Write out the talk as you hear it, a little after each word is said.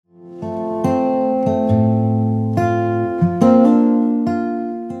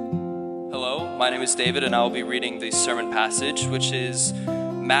is David, and I will be reading the sermon passage, which is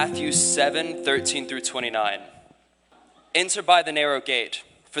Matthew 7:13 through 29. Enter by the narrow gate,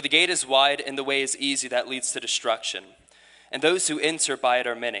 for the gate is wide and the way is easy that leads to destruction, and those who enter by it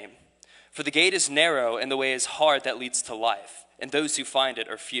are many. For the gate is narrow and the way is hard that leads to life, and those who find it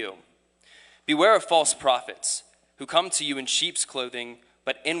are few. Beware of false prophets, who come to you in sheep's clothing,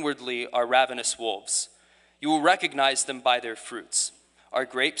 but inwardly are ravenous wolves. You will recognize them by their fruits. Are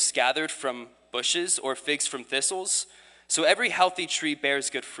grapes gathered from bushes or figs from thistles? So every healthy tree bears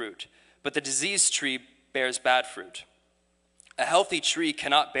good fruit, but the diseased tree bears bad fruit. A healthy tree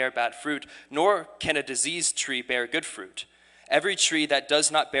cannot bear bad fruit, nor can a diseased tree bear good fruit. Every tree that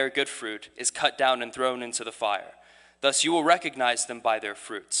does not bear good fruit is cut down and thrown into the fire. Thus you will recognize them by their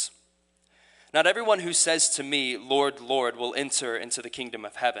fruits. Not everyone who says to me, Lord, Lord, will enter into the kingdom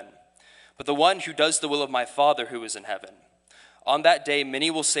of heaven, but the one who does the will of my Father who is in heaven. On that day, many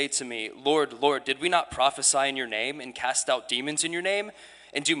will say to me, Lord, Lord, did we not prophesy in your name and cast out demons in your name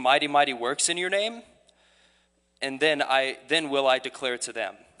and do mighty, mighty works in your name? And then will I declare to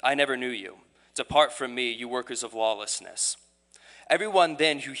them, I never knew you. Depart from me, you workers of lawlessness. Everyone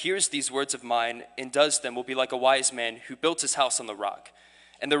then who hears these words of mine and does them will be like a wise man who built his house on the rock.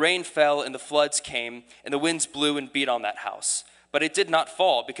 And the rain fell and the floods came and the winds blew and beat on that house. But it did not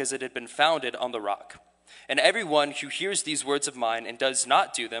fall because it had been founded on the rock. And everyone who hears these words of mine and does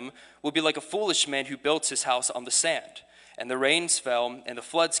not do them will be like a foolish man who built his house on the sand. And the rains fell, and the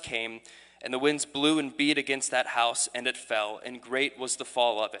floods came, and the winds blew and beat against that house, and it fell, and great was the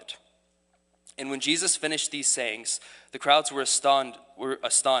fall of it. And when Jesus finished these sayings, the crowds were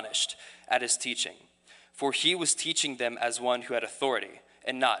astonished at his teaching, for he was teaching them as one who had authority,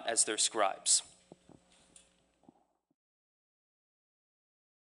 and not as their scribes.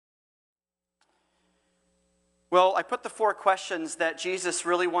 Well, I put the 4 questions that Jesus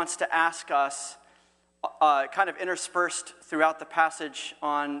really wants to ask us kind of interspersed throughout the passage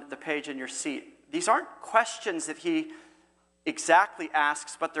on the page in your seat. These aren't questions that he exactly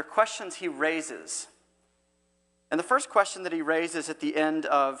asks, but they're questions he raises. And the first question that he raises at the end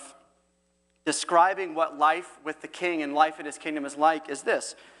of describing what life with the king and life in his kingdom is like is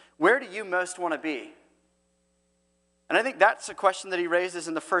this: where do you most want to be? And I think that's a question that he raises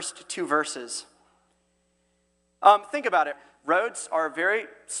in the first 2 verses. Think about it. Roads are very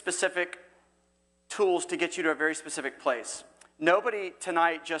specific tools to get you to a very specific place. Nobody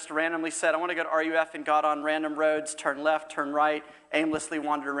tonight just randomly said, I want to go to RUF, and got on random roads, turn left, turn right, aimlessly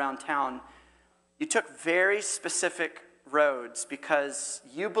wandered around town. You took very specific roads because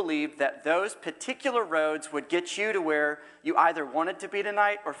you believed that those particular roads would get you to where you either wanted to be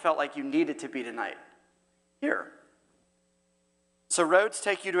tonight or felt like you needed to be tonight. Here. So roads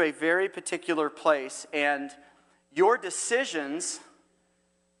take you to a very particular place, and your decisions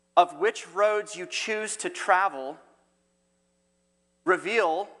of which roads you choose to travel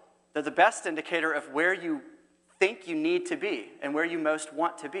reveal the best indicator of where you think you need to be and where you most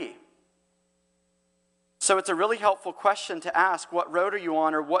want to be. So it's a really helpful question to ask: what road are you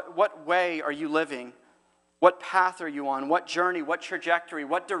on, or what way are you living? What path are you on? What journey, what trajectory,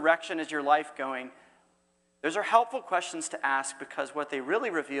 what direction is your life going? Those are helpful questions to ask because what they really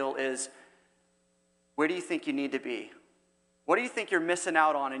reveal is, where do you think you need to be? What do you think you're missing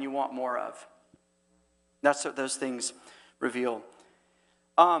out on and you want more of? That's what those things reveal.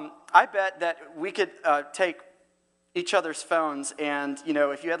 I bet that we could take each other's phones and,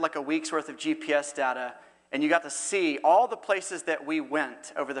 if you had like a week's worth of GPS data and you got to see all the places that we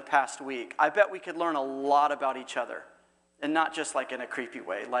went over the past week, I bet we could learn a lot about each other. And not just like in a creepy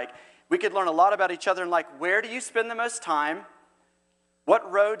way. Like, we could learn a lot about each other and like, where do you spend the most time?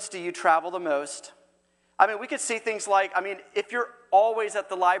 What roads do you travel the most? We could see things like, if you're always at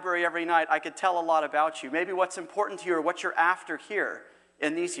the library every night, I could tell a lot about you. Maybe what's important to you or what you're after here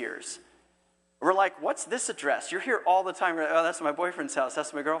in these years. We're like, what's this address? You're here all the time. Oh, that's my boyfriend's house.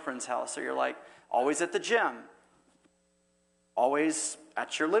 That's my girlfriend's house. So you're like, always at the gym. Always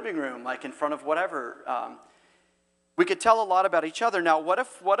at your living room, like in front of whatever. We could tell a lot about each other. Now, what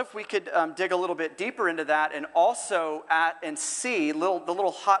if we could dig a little bit deeper into that and also see the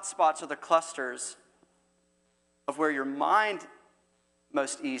little hot spots or the clusters of where your mind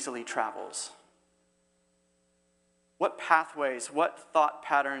most easily travels? What pathways, what thought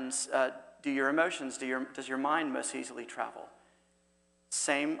patterns do your emotions, does your mind most easily travel?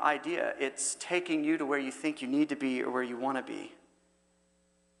 Same idea. It's taking you to where you think you need to be or where you want to be.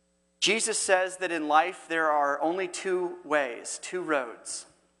 Jesus says that in life there are only 2 ways, 2 roads.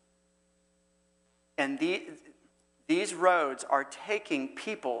 And these roads are taking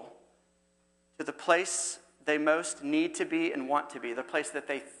people to the place they most need to be and want to be, the place that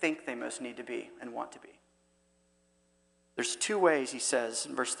they think they most need to be and want to be. There's two ways, he says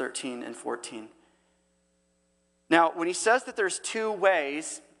in verse 13 and 14. Now, when he says that there's two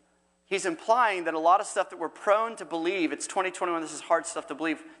ways, he's implying that a lot of stuff that we're prone to believe, it's 2021, this is hard stuff to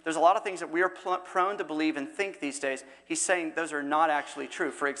believe. There's a lot of things that we are prone to believe and think these days. He's saying those are not actually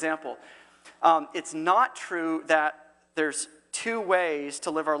true. For example, it's not true that there's two ways to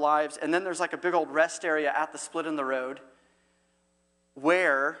live our lives, and then there's like a big old rest area at the split in the road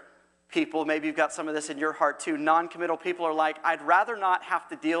where people, maybe you've got some of this in your heart too, non-committal people are like, I'd rather not have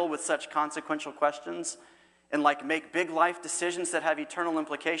to deal with such consequential questions and like make big life decisions that have eternal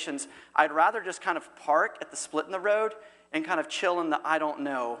implications. I'd rather just kind of park at the split in the road and kind of chill in the I don't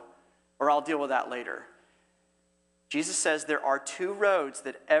know, or I'll deal with that later. Jesus says there are two roads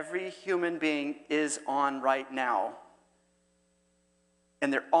that every human being is on right now.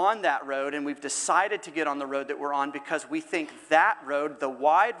 And they're on that road, and we've decided to get on the road that we're on because we think that road, the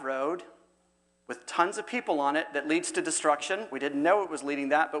wide road, with tons of people on it that leads to destruction. We didn't know it was leading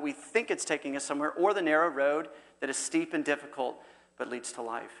that, but we think it's taking us somewhere. Or the narrow road that is steep and difficult, but leads to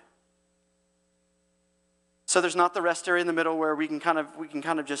life. So there's not the rest area in the middle where we can kind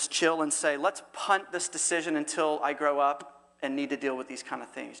of just chill and say, let's punt this decision until I grow up and need to deal with these kind of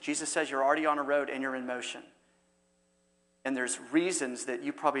things. Jesus says you're already on a road and you're in motion. And there's reasons that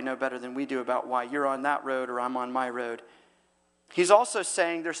you probably know better than we do about why you're on that road or I'm on my road. He's also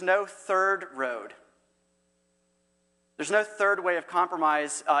saying there's no third road. There's no third way of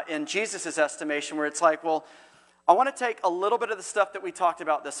compromise in Jesus' estimation where it's like, well, I want to take a little bit of the stuff that we talked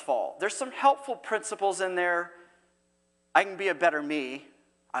about this fall. There's some helpful principles in there. I can be a better me.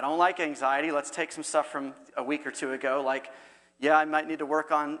 I don't like anxiety. Let's take some stuff from a week or two ago, like, yeah, I might need to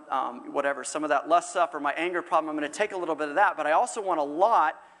work on some of that lust stuff or my anger problem. I'm going to take a little bit of that, but I also want a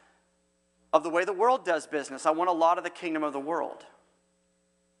lot of the way the world does business. I want a lot of the kingdom of the world.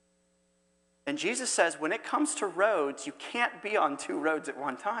 And Jesus says when it comes to roads, you can't be on two roads at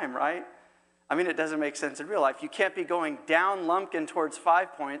one time, right? I mean, it doesn't make sense in real life. You can't be going down Lumpkin towards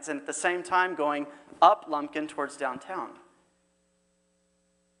 5 Points and at the same time going up Lumpkin towards downtown.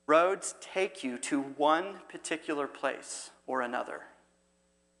 Roads take you to one particular place or another.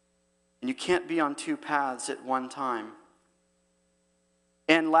 And you can't be on two paths at one time.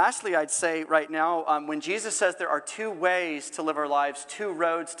 And lastly, I'd say right now, when Jesus says there are two ways to live our lives, two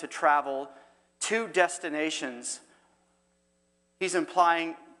roads to travel, two destinations, he's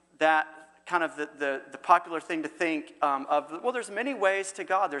implying that kind of the popular thing to think well, there's many ways to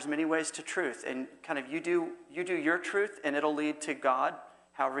God, there's many ways to truth, and kind of you do your truth, and it'll lead to God,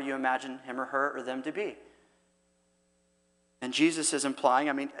 however you imagine him or her or them to be. And Jesus is implying,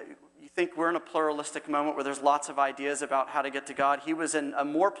 I mean, you think we're in a pluralistic moment where there's lots of ideas about how to get to God. He was in a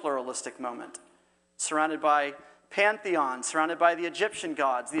more pluralistic moment, surrounded by pantheons, surrounded by the Egyptian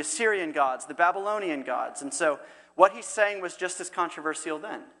gods, the Assyrian gods, the Babylonian gods. And so what he's saying was just as controversial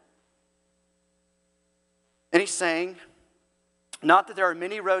then. And he's saying, not that there are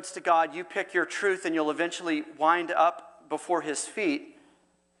many roads to God, you pick your truth and you'll eventually wind up before his feet.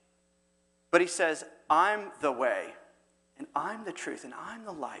 But he says, I'm the way, and I'm the truth, and I'm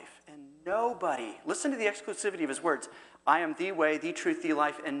the life, and nobody, listen to the exclusivity of his words, I am the way, the truth, the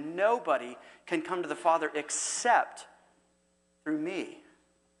life, and nobody can come to the Father except through me.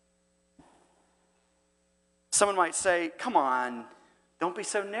 Someone might say, come on, don't be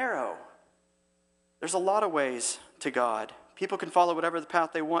so narrow. There's a lot of ways to God. People can follow whatever the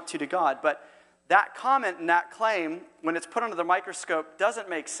path they want to God, but that comment and that claim, when it's put under the microscope, doesn't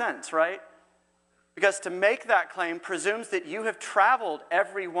make sense, right? Because to make that claim presumes that you have traveled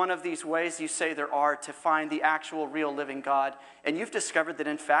every one of these ways you say there are to find the actual real living God. And you've discovered that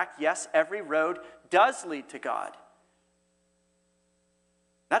in fact, yes, every road does lead to God.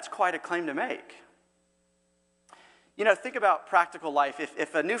 That's quite a claim to make. You know, think about practical life.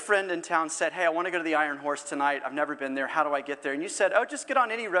 If a new friend in town said, hey, I want to go to the Iron Horse tonight. I've never been there. How do I get there? And you said, oh, just get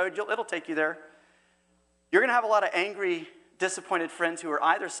on any road. It'll take you there. You're going to have a lot of angry, disappointed friends who are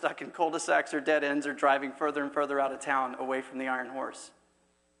either stuck in cul-de-sacs or dead ends or driving further and further out of town away from the Iron Horse.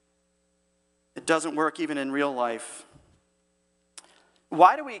 It doesn't work even in real life.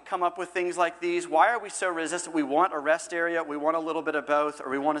 Why do we come up with things like these? Why are we so resistant? We want a rest area, we want a little bit of both, or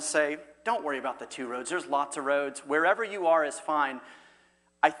we want to say, don't worry about the two roads. There's lots of roads. Wherever you are is fine.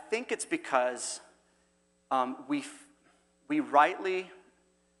 I think it's because we rightly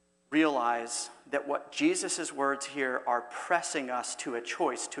realize that what Jesus' words here are pressing us to a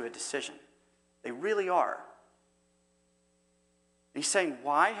choice, to a decision. They really are. He's saying,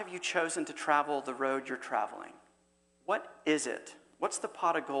 why have you chosen to travel the road you're traveling? What is it? What's the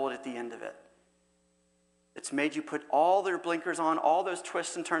pot of gold at the end of it? It's made you put all their blinkers on, all those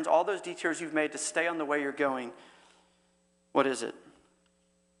twists and turns, all those detours you've made to stay on the way you're going. What is it?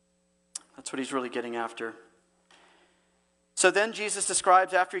 That's what he's really getting after. So then Jesus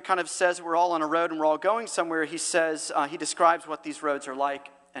describes, after he kind of says we're all on a road and we're all going somewhere, he says, he describes what these roads are like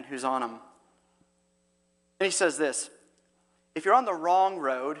and who's on them. And he says this: if you're on the wrong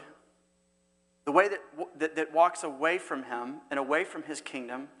road, the way that walks away from him and away from his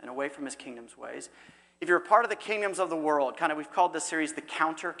kingdom and away from his kingdom's ways, if you're a part of the kingdoms of the world, kind of we've called this series the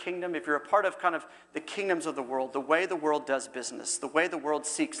counter kingdom, if you're a part of kind of the kingdoms of the world, the way the world does business, the way the world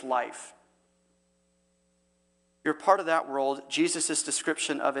seeks life, you're part of that world, Jesus'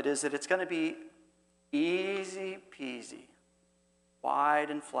 description of it is that it's going to be easy peasy,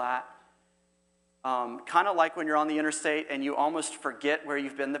 wide and flat. Kind of like when you're on the interstate and you almost forget where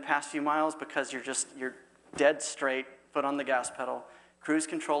you've been the past few miles because you're dead straight, foot on the gas pedal, cruise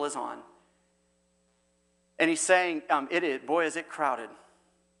control is on. And he's saying, boy, is it crowded.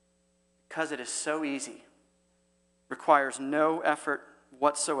 Because it is so easy. Requires no effort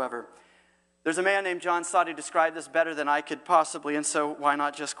whatsoever. There's a man named John Stott who described this better than I could possibly, and so why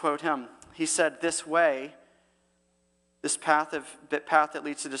not just quote him? He said, this way, this path that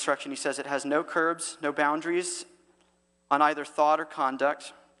leads to destruction, he says, it has no curbs, no boundaries on either thought or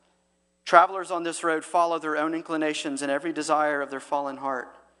conduct. Travelers on this road follow their own inclinations and every desire of their fallen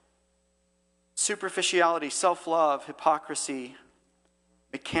heart. Superficiality, self-love, hypocrisy,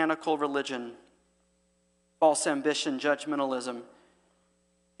 mechanical religion, false ambition, judgmentalism.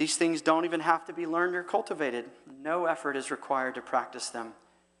 These things don't even have to be learned or cultivated. No effort is required to practice them.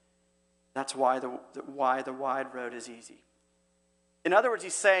 That's why the wide road is easy. In other words,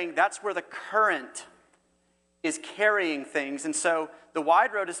 he's saying that's where the current is carrying things. And so the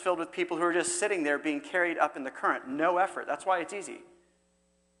wide road is filled with people who are just sitting there being carried up in the current. No effort. That's why it's easy.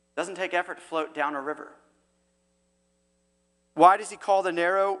 It doesn't take effort to float down a river. Why does he call the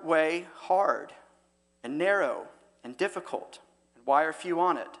narrow way hard and narrow and difficult? And why are few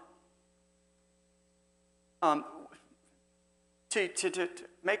on it? To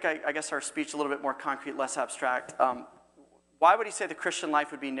make, I guess, our speech a little bit more concrete, less abstract, why would he say the Christian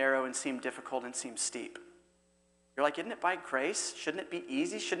life would be narrow and seem difficult and seem steep? You're like, isn't it by grace? Shouldn't it be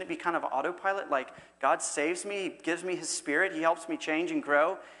easy? Shouldn't it be kind of autopilot? Like, God saves me, He gives me His Spirit, He helps me change and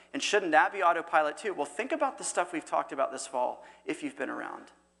grow. And shouldn't that be autopilot too? Well, think about the stuff we've talked about this fall, if you've been around.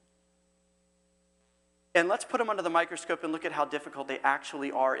 And let's put them under the microscope and look at how difficult they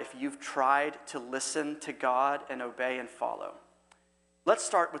actually are if you've tried to listen to God and obey and follow. Let's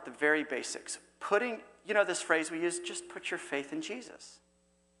start with the very basics. This phrase we use, just put your faith in Jesus.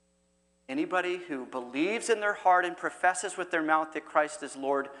 Anybody who believes in their heart and professes with their mouth that Christ is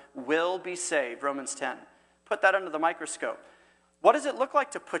Lord will be saved, Romans 10. Put that under the microscope. What does it look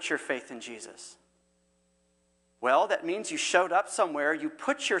like to put your faith in Jesus? Well, that means you showed up somewhere, you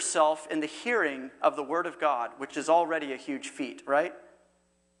put yourself in the hearing of the Word of God, which is already a huge feat, right?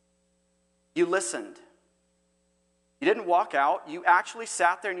 You listened. You didn't walk out. You actually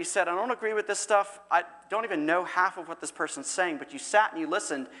sat there and you said, I don't agree with this stuff. I don't even know half of what this person's saying, but you sat and you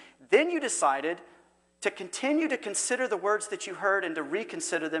listened. Then you decided to continue to consider the words that you heard and to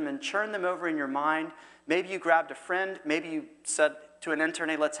reconsider them and churn them over in your mind. Maybe you grabbed a friend. Maybe you said to an intern,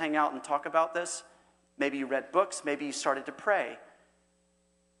 hey, let's hang out and talk about this. Maybe you read books. Maybe you started to pray.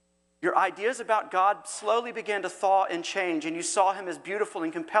 Your ideas about God slowly began to thaw and change, and you saw Him as beautiful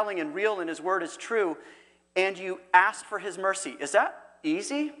and compelling and real, and His Word is true, and you asked for His mercy. Is that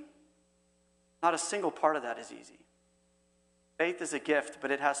easy? Not a single part of that is easy. Faith is a gift,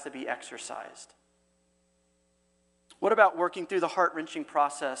 but it has to be exercised. What about working through the heart-wrenching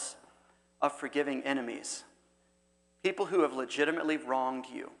process of forgiving enemies? People who have legitimately wronged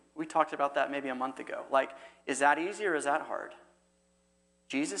you. We talked about that maybe a month ago. Like, is that easy or is that hard?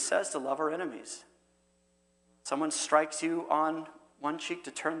 Jesus says to love our enemies. Someone strikes you on one cheek,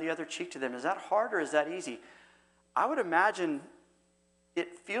 to turn the other cheek to them. Is that hard or is that easy? I would imagine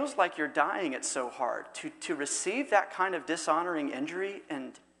it feels like you're dying. It's so hard to receive that kind of dishonoring injury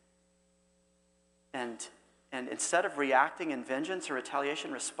and instead of reacting in vengeance or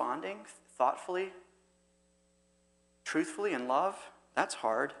retaliation, responding thoughtfully, truthfully in love. That's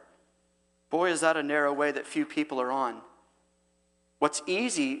hard. Boy, is that a narrow way that few people are on. What's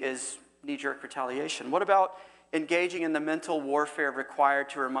easy is knee-jerk retaliation. What about engaging in the mental warfare required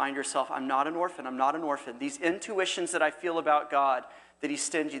to remind yourself, I'm not an orphan, I'm not an orphan. These intuitions that I feel about God, that He's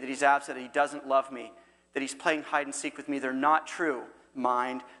stingy, that He's absent, that He doesn't love me, that He's playing hide and seek with me, they're not true,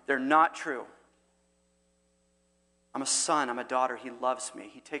 mind. They're not true. I'm a son, I'm a daughter, He loves me.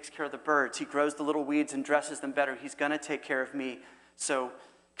 He takes care of the birds. He grows the little weeds and dresses them better. He's going to take care of me. So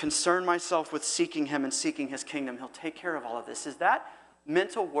concern myself with seeking him and seeking his kingdom, he'll take care of all of this. Is that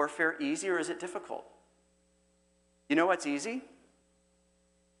mental warfare easy or is it difficult? You know what's easy?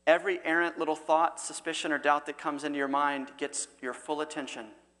 Every errant little thought, suspicion, or doubt that comes into your mind gets your full attention.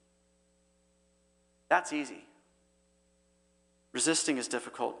 That's easy. Resisting is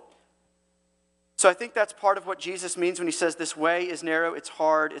difficult. So I think that's part of what Jesus means when he says this way is narrow, it's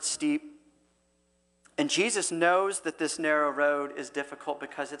hard, it's steep. And Jesus knows that this narrow road is difficult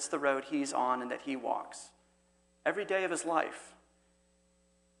because it's the road he's on and that he walks every day of his life.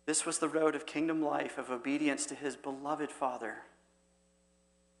 This was the road of kingdom life, of obedience to his beloved Father,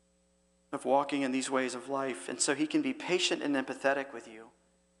 of walking in these ways of life. And so he can be patient and empathetic with you.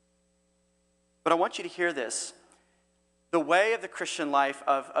 But I want you to hear this. The way of the Christian life,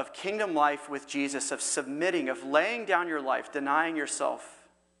 of kingdom life with Jesus, of submitting, of laying down your life, denying yourself,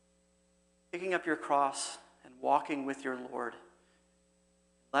 picking up your cross and walking with your Lord,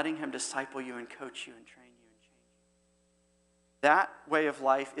 letting him disciple you and coach you and train you and change you. That way of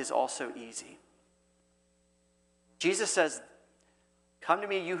life is also easy. Jesus says, "Come to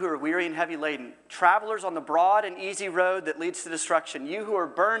me, you who are weary and heavy laden, travelers on the broad and easy road that leads to destruction, you who are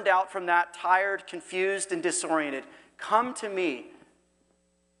burned out from that, tired, confused, and disoriented. Come to me,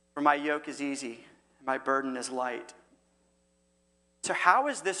 for my yoke is easy and my burden is light." So how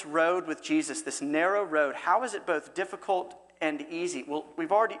is this road with Jesus, this narrow road, how is it both difficult and easy? Well,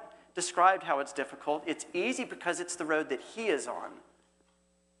 we've already described how it's difficult. It's easy because it's the road that he is on.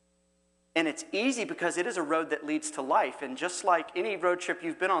 And it's easy because it is a road that leads to life. And just like any road trip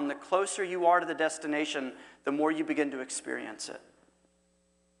you've been on, the closer you are to the destination, the more you begin to experience it.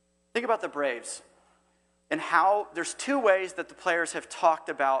 Think about the Braves and how there's two ways that the players have talked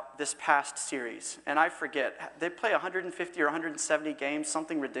about this past series. And I forget, they play 150 or 170 games,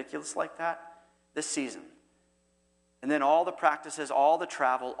 something ridiculous like that, this season. And then all the practices, all the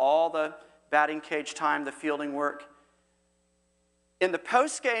travel, all the batting cage time, the fielding work. In the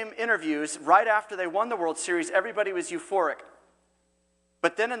post-game interviews, right after they won the World Series, everybody was euphoric.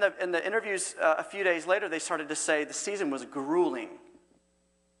 But then in the interviews a few days later, they started to say the season was grueling.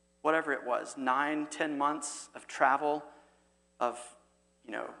 Whatever it was, 9, 10 months of travel, of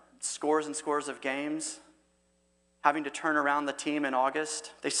scores and scores of games, having to turn around the team in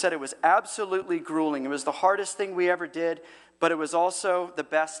August. They said it was absolutely grueling. It was the hardest thing we ever did, but it was also the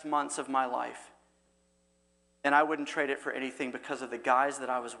best months of my life. And I wouldn't trade it for anything because of the guys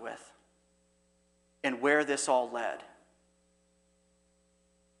that I was with and where this all led.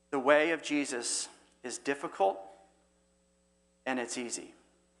 The way of Jesus is difficult and it's easy.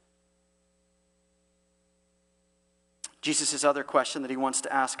 Jesus' other question that he wants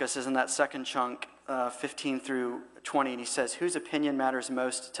to ask us is in that second chunk, 15 through 20, and he says, whose opinion matters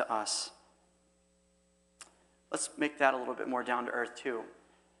most to us? Let's make that a little bit more down to earth too.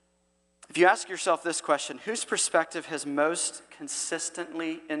 If you ask yourself this question, whose perspective has most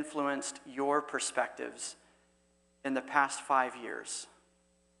consistently influenced your perspectives in the past 5 years?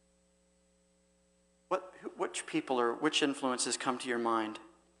 Which people or which influences come to your mind?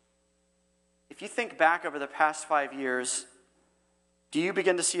 If you think back over the past 5 years, do you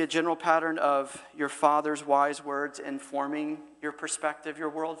begin to see a general pattern of your father's wise words informing your perspective, your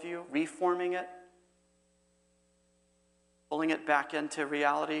worldview, reforming it, pulling it back into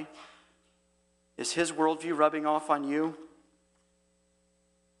reality? Is his worldview rubbing off on you?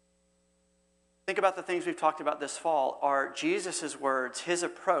 Think about the things we've talked about this fall. Are Jesus' words, his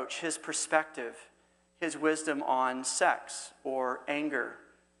approach, his perspective, his wisdom on sex or anger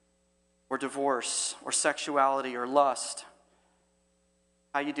or divorce or sexuality or lust,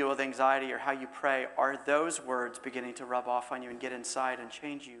 how you deal with anxiety or how you pray, are those words beginning to rub off on you and get inside and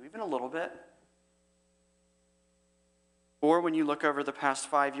change you even a little bit? Or when you look over the past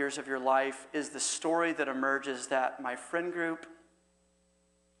 5 years of your life, is the story that emerges that my friend group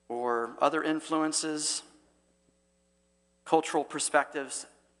or other influences, cultural perspectives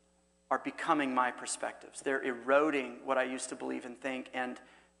are becoming my perspectives. They're eroding what I used to believe and think, and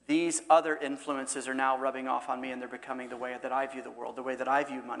these other influences are now rubbing off on me and they're becoming the way that I view the world, the way that I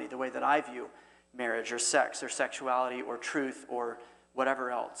view money, the way that I view marriage or sex or sexuality or truth or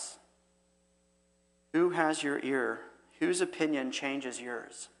whatever else. Who has your ear? Whose opinion changes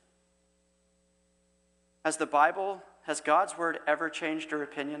yours? Has God's word ever changed your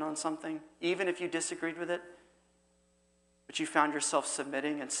opinion on something, even if you disagreed with it? But you found yourself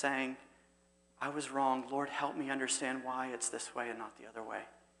submitting and saying, I was wrong. Lord, help me understand why it's this way and not the other way.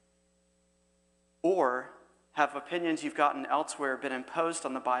 Or have opinions you've gotten elsewhere been imposed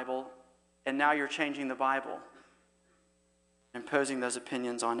on the Bible, and now you're changing the Bible, imposing those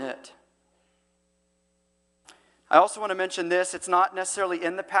opinions on it? I also want to mention this. It's not necessarily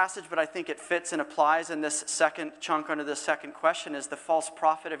in the passage, but I think it fits and applies in this second chunk under this second question, is the false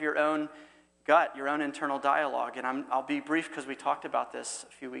prophet of your own gut, your own internal dialogue. And I'll be brief because we talked about this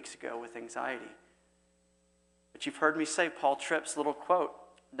a few weeks ago with anxiety. But you've heard me say Paul Tripp's little quote,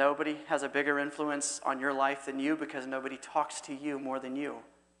 nobody has a bigger influence on your life than you because nobody talks to you more than you.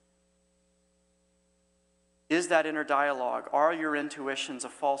 Is that inner dialogue? Are your intuitions a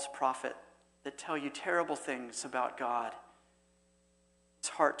false prophet that tell you terrible things about God, his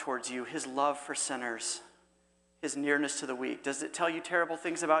heart towards you, his love for sinners, his nearness to the weak? Does it tell you terrible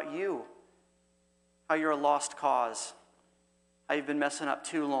things about you? How you're a lost cause? How you've been messing up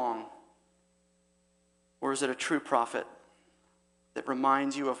too long? Or is it a true prophet that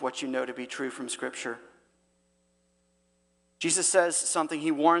reminds you of what you know to be true from Scripture? Jesus says something, he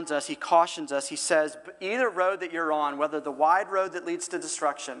warns us, he cautions us, he says, either road that you're on, whether the wide road that leads to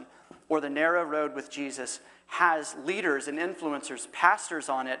destruction or the narrow road with Jesus, has leaders and influencers, pastors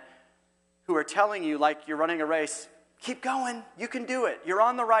on it, who are telling you, like you're running a race, keep going, you can do it, you're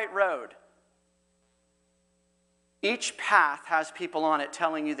on the right road. Each path has people on it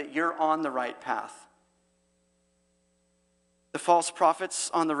telling you that you're on the right path. The false prophets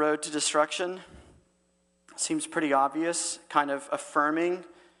on the road to destruction seems pretty obvious, kind of affirming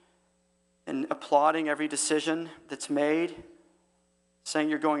and applauding every decision that's made, saying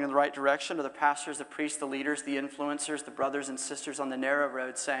you're going in the right direction, or the pastors, the priests, the leaders, the influencers, the brothers and sisters on the narrow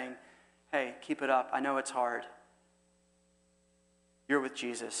road saying, hey, keep it up, I know it's hard. You're with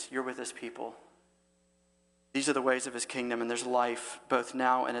Jesus, you're with his people. These are the ways of his kingdom, and there's life both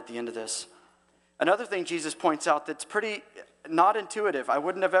now and at the end of this. Another thing Jesus points out that's pretty not intuitive, I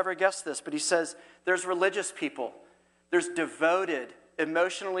wouldn't have ever guessed this, but he says there's religious people. There's devoted,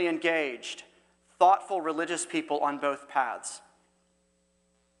 emotionally engaged, thoughtful religious people on both paths.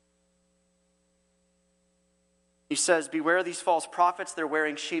 He says, beware these false prophets. They're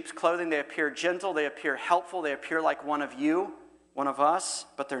wearing sheep's clothing. They appear gentle. They appear helpful. They appear like one of you, one of us,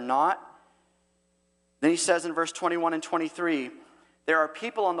 but they're not. Then he says in verse 21 and 23, there are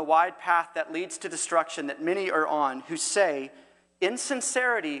people on the wide path that leads to destruction that many are on who say, in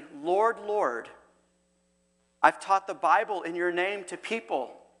sincerity, Lord, Lord, I've taught the Bible in your name to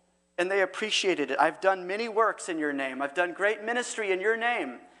people, and they appreciated it. I've done many works in your name. I've done great ministry in your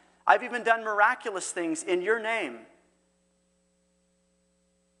name. I've even done miraculous things in your name.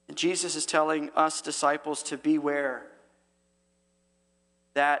 And Jesus is telling us disciples to beware.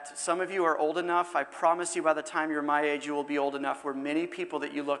 That some of you are old enough, I promise you by the time you're my age, you will be old enough where many people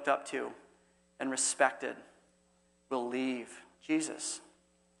that you looked up to and respected will leave Jesus.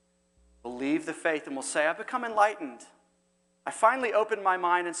 Will leave the faith and will say, I've become enlightened. I finally opened my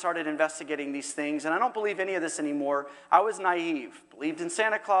mind and started investigating these things, and I don't believe any of this anymore. I was naive. Believed in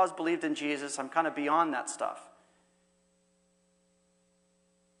Santa Claus, believed in Jesus. I'm kind of beyond that stuff.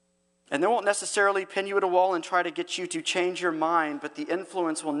 And they won't necessarily pin you at a wall and try to get you to change your mind, but the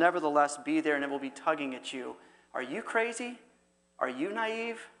influence will nevertheless be there and it will be tugging at you. Are you crazy? Are you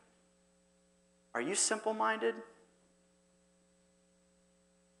naive? Are you simple-minded?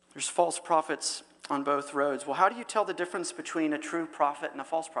 There's false prophets on both roads. Well, how do you tell the difference between a true prophet and a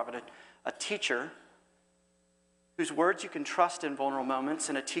false prophet? A teacher whose words you can trust in vulnerable moments,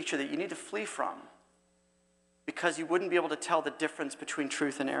 and a teacher that you need to flee from because you wouldn't be able to tell the difference between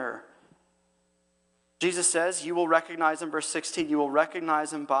truth and error. Jesus says, you will recognize them, verse 16, you will recognize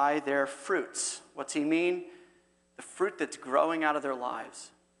them by their fruits. What's he mean? The fruit that's growing out of their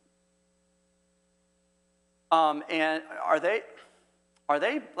lives. And are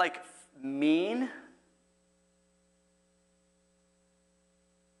they like mean?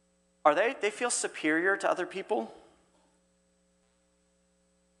 They feel superior to other people?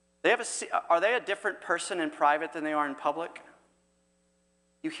 Are they a different person in private than they are in public?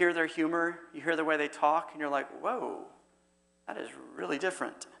 You hear their humor, you hear the way they talk, and you're like, whoa, that is really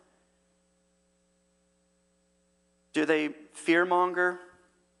different. Do they fearmonger?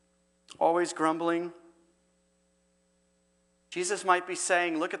 Always grumbling? Jesus might be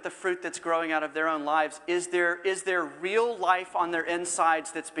saying, look at the fruit that's growing out of their own lives. Is there real life on their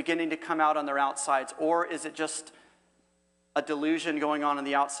insides that's beginning to come out on their outsides? Or is it just a delusion going on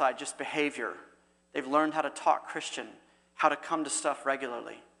the outside, just behavior? They've learned how to talk Christian, how to come to stuff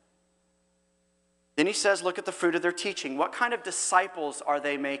regularly. Then he says, look at the fruit of their teaching. What kind of disciples are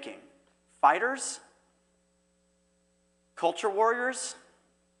they making? Fighters? Culture warriors?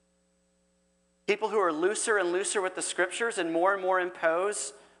 People who are looser and looser with the scriptures and more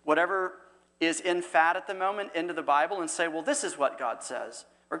impose whatever is in fad at the moment into the Bible and say, well, this is what God says,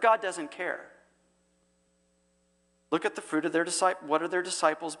 or God doesn't care. Look at the fruit of their disciples. What are their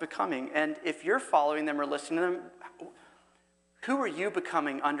disciples becoming? And if you're following them or listening to them, who are you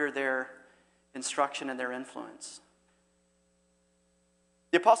becoming under their instruction and their influence?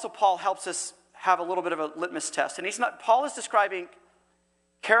 The Apostle Paul helps us have a little bit of a litmus test. And Paul is describing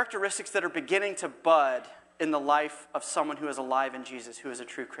characteristics that are beginning to bud in the life of someone who is alive in Jesus, who is a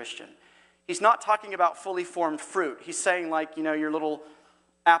true Christian. He's not talking about fully formed fruit. He's saying like, your little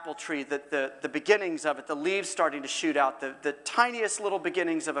apple tree, that the beginnings of it, the leaves starting to shoot out, the tiniest little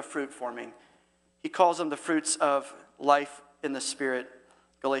beginnings of a fruit forming. He calls them the fruits of life in the Spirit,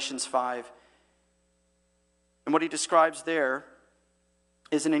 Galatians 5. And what he describes there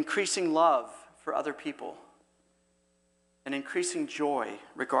is an increasing love for other people, an increasing joy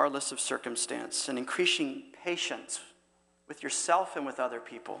regardless of circumstance, an increasing patience with yourself and with other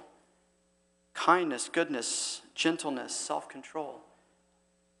people, kindness, goodness, gentleness, self-control.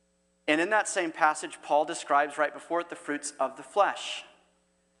 And in that same passage, Paul describes right before it the fruits of the flesh.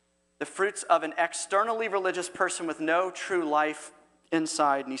 The fruits of an externally religious person with no true life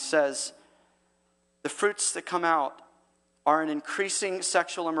inside. And he says, the fruits that come out are an increasing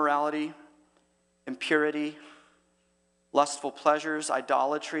sexual immorality, impurity, lustful pleasures,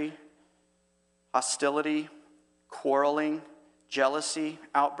 idolatry, hostility, quarreling, jealousy,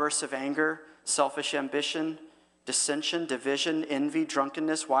 outbursts of anger, selfish ambition, dissension, division, envy,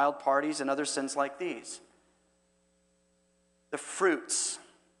 drunkenness, wild parties, and other sins like these. The fruits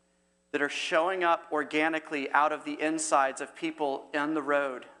that are showing up organically out of the insides of people on the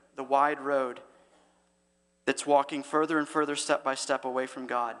road, the wide road, that's walking further and further step by step away from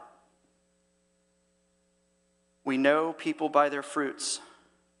God. We know people by their fruits.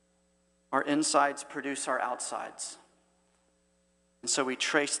 Our insides produce our outsides. And so we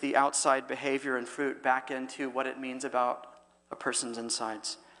trace the outside behavior and fruit back into what it means about a person's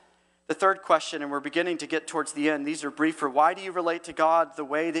insides. The third question, and we're beginning to get towards the end, these are briefer. Why do you relate to God the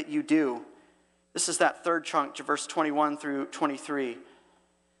way that you do? This is that third chunk, verse 21 through 23.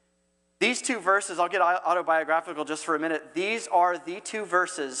 These two verses, I'll get autobiographical just for a minute. These are the two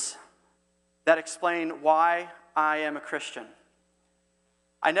verses that explain why I am a Christian.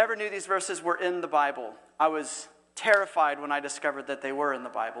 I never knew these verses were in the Bible. I was terrified when I discovered that they were in the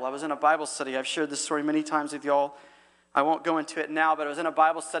Bible. I was in a Bible study. I've shared this story many times with y'all. I won't go into it now, but I was in a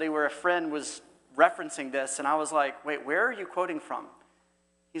Bible study where a friend was referencing this, and I was like, wait, where are you quoting from?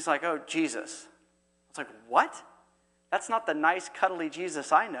 He's like, oh, Jesus. I was like, what? That's not the nice, cuddly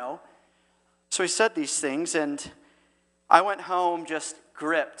Jesus I know. So he said these things, and I went home just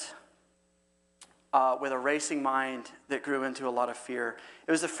gripped with a racing mind that grew into a lot of fear.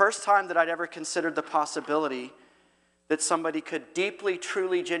 It was the first time that I'd ever considered the possibility that somebody could deeply,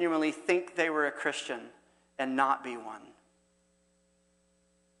 truly, genuinely think they were a Christian and not be one.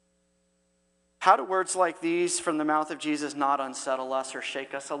 How do words like these from the mouth of Jesus not unsettle us or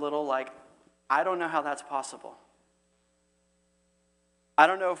shake us a little? I don't know how that's possible. I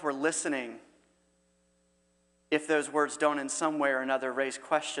don't know if we're listening if those words don't in some way or another raise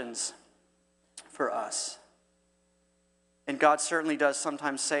questions for us. And God certainly does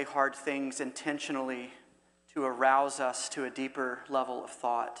sometimes say hard things intentionally to arouse us to a deeper level of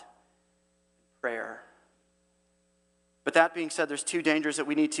thought, prayer. But that being said, there's two dangers that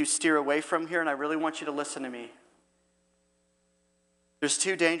we need to steer away from here, and I really want you to listen to me. There's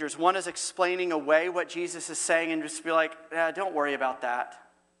two dangers. One is explaining away what Jesus is saying and just be like, don't worry about that.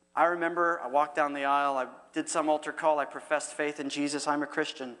 I remember I walked down the aisle, I did some altar call, I professed faith in Jesus, I'm a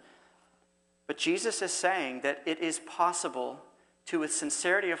Christian. But Jesus is saying that it is possible to, with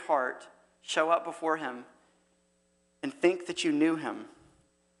sincerity of heart, show up before him and think that you knew him.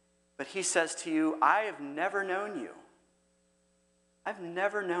 But he says to you, I have never known you. I've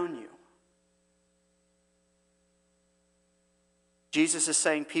never known you. Jesus is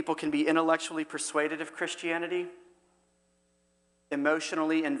saying people can be intellectually persuaded of Christianity,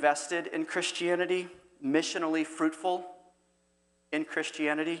 emotionally invested in Christianity, missionally fruitful in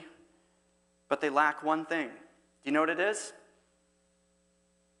Christianity, but they lack one thing. Do you know what it is?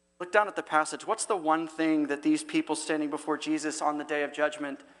 Look down at the passage. What's the one thing that these people standing before Jesus on the day of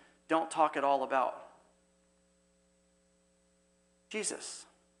judgment don't talk at all about? Jesus.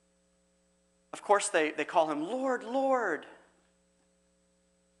 Of course, they call him Lord, Lord.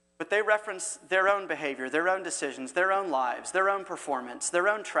 But they reference their own behavior, their own decisions, their own lives, their own performance, their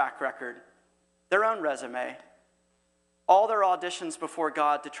own track record, their own resume. All their auditions before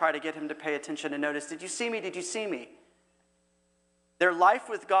God to try to get him to pay attention and notice, did you see me? Did you see me? Their life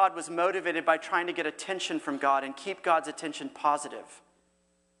with God was motivated by trying to get attention from God and keep God's attention positive.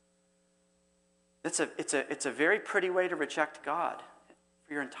 It's a very pretty way to reject God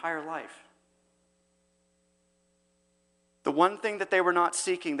for your entire life. The one thing that they were not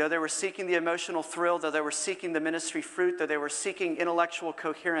seeking, though they were seeking the emotional thrill, though they were seeking the ministry fruit, though they were seeking intellectual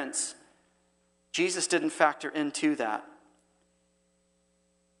coherence, Jesus didn't factor into that.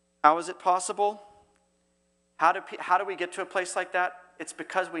 How is it possible? How do we get to a place like that? It's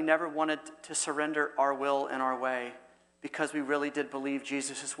because we never wanted to surrender our will and our way, because we really did believe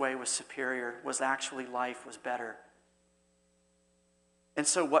Jesus' way was superior, was actually life, was better. And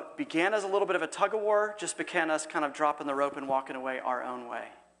so what began as a little bit of a tug of war just became us kind of dropping the rope and walking away our own way.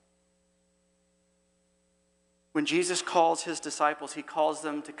 When Jesus calls his disciples, he calls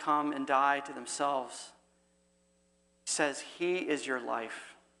them to come and die to themselves. He says, he is your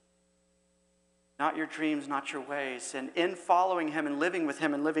life, not your dreams, not your ways. And in following him and living with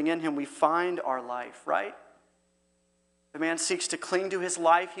him and living in him, we find our life, right? If a man seeks to cling to his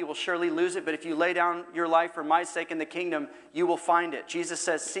life, he will surely lose it. But if you lay down your life for my sake in the kingdom, you will find it. Jesus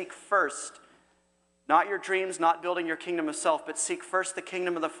says, seek first, not your dreams, not building your kingdom of self, but seek first the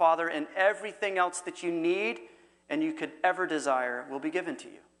kingdom of the Father, and everything else that you need and you could ever desire will be given to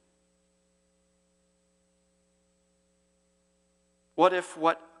you. What if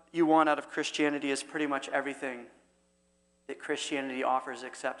what you want out of Christianity is pretty much everything that Christianity offers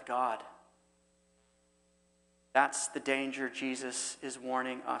except God? That's the danger Jesus is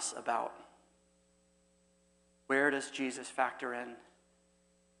warning us about. Where does Jesus factor in?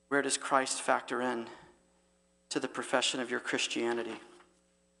 Where does Christ factor in to the profession of your Christianity?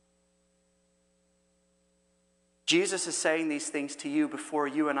 Jesus is saying these things to you before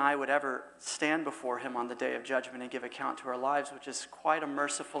you and I would ever stand before him on the day of judgment and give account to our lives, which is quite a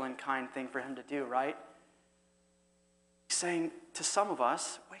merciful and kind thing for him to do, right? He's saying to some of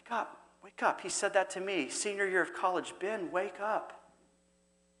us, wake up. Wake up. He said that to me. Senior year of college, Ben, wake up.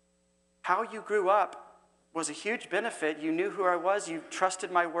 How you grew up was a huge benefit. You knew who I was. You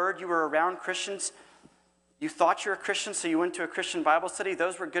trusted my word. You were around Christians. You thought you were a Christian, so you went to a Christian Bible study.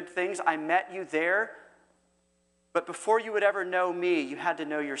 Those were good things. I met you there. But before you would ever know me, you had to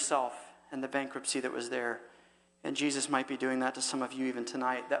know yourself and the bankruptcy that was there. And Jesus might be doing that to some of you even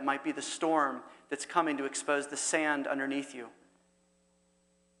tonight. That might be the storm that's coming to expose the sand underneath you.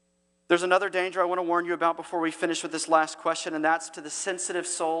 There's another danger I want to warn you about before we finish with this last question, and that's to the sensitive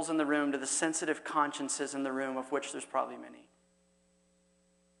souls in the room, to the sensitive consciences in the room, of which there's probably many.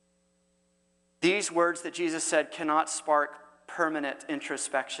 These words that Jesus said cannot spark permanent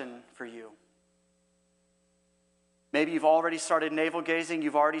introspection for you. Maybe you've already started navel-gazing,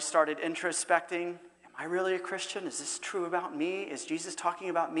 you've already started introspecting. Am I really a Christian? Is this true about me? Is Jesus talking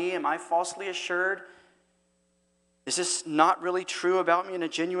about me? Am I falsely assured? Is this not really true about me in a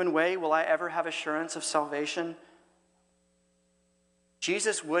genuine way? Will I ever have assurance of salvation?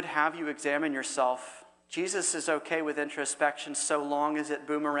 Jesus would have you examine yourself. Jesus is okay with introspection so long as it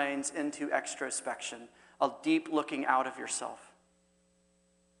boomerangs into extrospection, a deep looking out of yourself.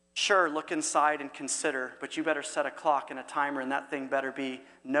 Sure, look inside and consider, but you better set a clock and a timer, and that thing better be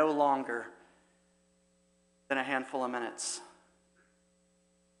no longer than a handful of minutes.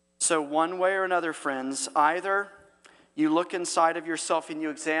 So one way or another, friends, either you look inside of yourself and you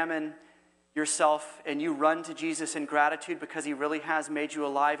examine yourself and you run to Jesus in gratitude because he really has made you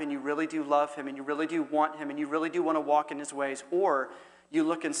alive and you really do love him and you really do want him and you really do want to walk in his ways. Or you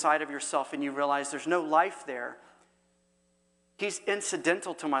look inside of yourself and you realize there's no life there. He's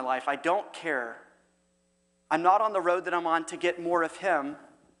incidental to my life. I don't care. I'm not on the road that I'm on to get more of him.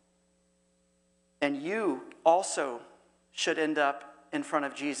 And you also should end up in front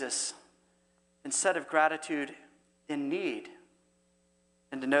of Jesus instead of gratitude in need,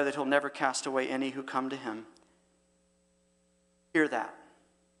 and to know that he'll never cast away any who come to him. Hear that.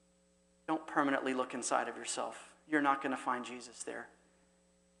 Don't permanently look inside of yourself. You're not going to find Jesus there.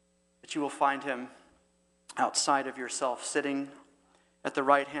 But you will find him outside of yourself, sitting at the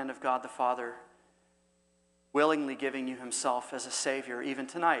right hand of God the Father, willingly giving you himself as a Savior, even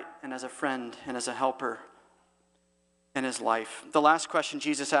tonight, and as a friend and as a helper in his life. The last question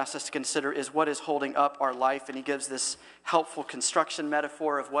Jesus asks us to consider is, what is holding up our life? And he gives this helpful construction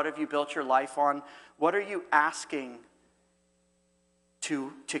metaphor of, what have you built your life on? What are you asking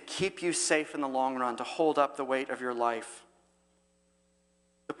to keep you safe in the long run, to hold up the weight of your life?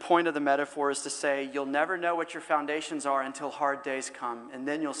 The point of the metaphor is to say, you'll never know what your foundations are until hard days come, and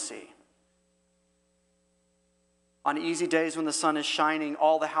then you'll see. On easy days when the sun is shining,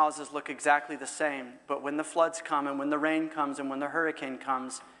 all the houses look exactly the same. But when the floods come and when the rain comes and when the hurricane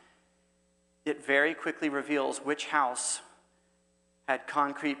comes, it very quickly reveals which house had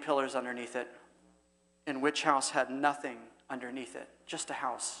concrete pillars underneath it and which house had nothing underneath it, just a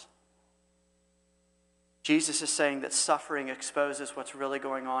house. Jesus is saying that suffering exposes what's really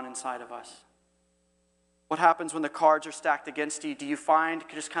going on inside of us. What happens when the cards are stacked against you? Do you find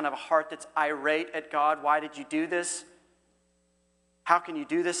just kind of a heart that's irate at God? Why did you do this? How can you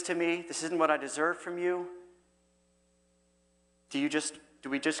do this to me? This isn't what I deserve from you. Do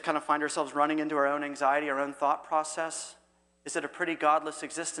we just kind of find ourselves running into our own anxiety, our own thought process? Is it a pretty godless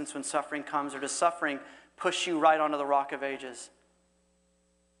existence when suffering comes, or does suffering push you right onto the rock of ages?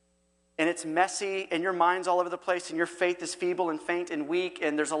 And it's messy, and your mind's all over the place, and your faith is feeble and faint and weak,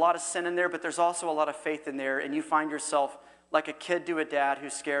 and there's a lot of sin in there, but there's also a lot of faith in there, and you find yourself like a kid to a dad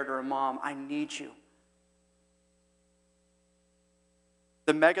who's scared, or a mom, I need you.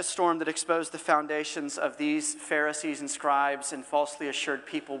 The megastorm that exposed the foundations of these Pharisees and scribes and falsely assured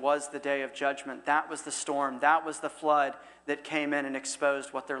people was the day of judgment. That was the storm. That was the flood that came in and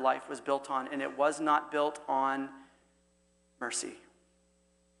exposed what their life was built on. And it was not built on mercy.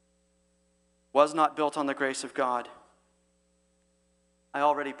 Was not built on the grace of God. I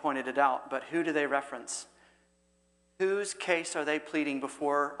already pointed it out, but who do they reference? Whose case are they pleading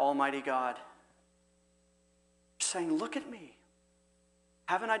before Almighty God? They're saying, look at me.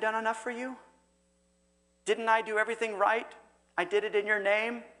 Haven't I done enough for you? Didn't I do everything right? I did it in your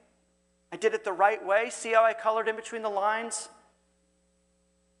name. I did it the right way. See how I colored in between the lines?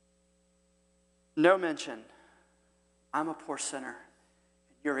 No mention. I'm a poor sinner.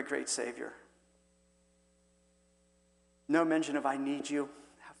 You're a great Savior. No mention of I need you.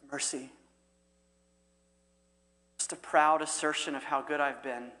 Have mercy. Just a proud assertion of how good I've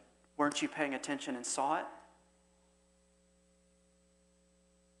been. Weren't you paying attention and saw it?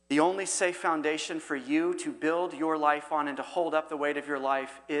 The only safe foundation for you to build your life on and to hold up the weight of your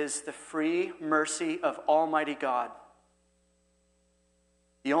life is the free mercy of Almighty God.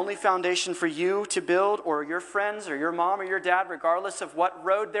 The only foundation for you to build, or your friends or your mom or your dad, regardless of what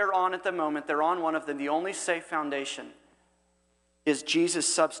road they're on at the moment, they're on one of them, the only safe foundation is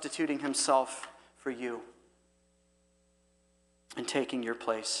Jesus substituting himself for you and taking your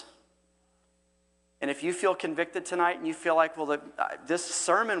place. And if you feel convicted tonight and you feel like, well, this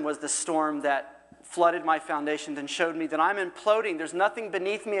sermon was the storm that flooded my foundation and showed me that I'm imploding. There's nothing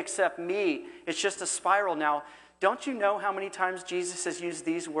beneath me except me. It's just a spiral now. Don't you know how many times Jesus has used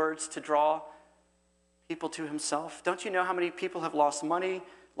these words to draw people to himself? Don't you know how many people have lost money,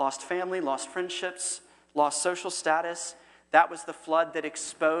 lost family, lost friendships, lost social status? That was the flood that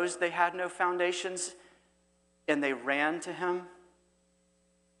exposed they had no foundations, and they ran to him.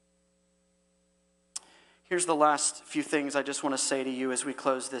 Here's the last few things I just want to say to you as we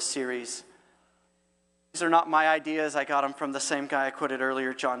close this series. These are not my ideas. I got them from the same guy I quoted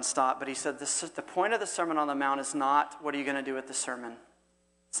earlier, John Stott. But he said, the point of the Sermon on the Mount is not what are you going to do with the sermon.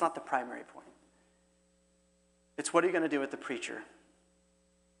 It's not the primary point. It's what are you going to do with the preacher.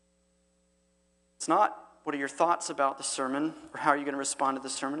 It's not what are your thoughts about the sermon or how are you going to respond to the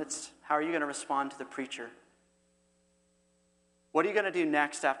sermon. It's how are you going to respond to the preacher. What are you going to do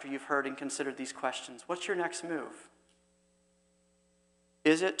next after you've heard and considered these questions? What's your next move?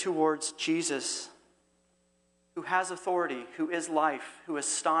 Is it towards Jesus, who has authority, who is life, who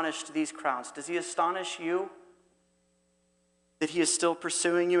astonished these crowds? Does he astonish you? That he is still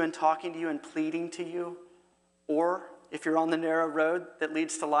pursuing you and talking to you and pleading to you? Or, if you're on the narrow road that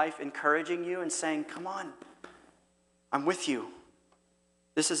leads to life, encouraging you and saying, come on, I'm with you.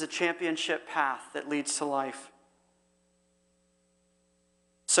 This is a championship path that leads to life.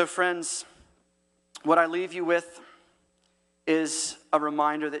 So friends, what I leave you with is a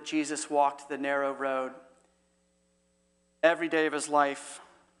reminder that Jesus walked the narrow road. Every day of his life,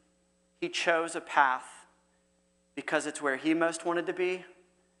 he chose a path because it's where he most wanted to be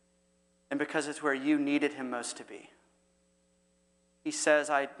and because it's where you needed him most to be. He says,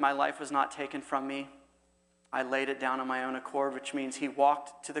 my life was not taken from me. I laid it down on my own accord, which means he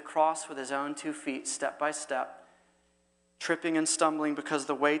walked to the cross with his own 2 feet, step by step, tripping and stumbling because of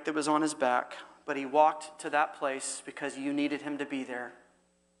the weight that was on his back. But he walked to that place because you needed him to be there.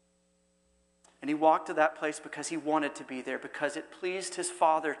 And he walked to that place because he wanted to be there, because it pleased his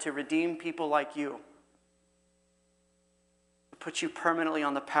Father to redeem people like you, to put you permanently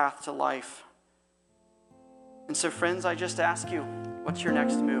on the path to life. And so, friends, I just ask you, what's your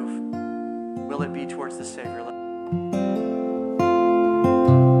next move? Will it be towards the Savior?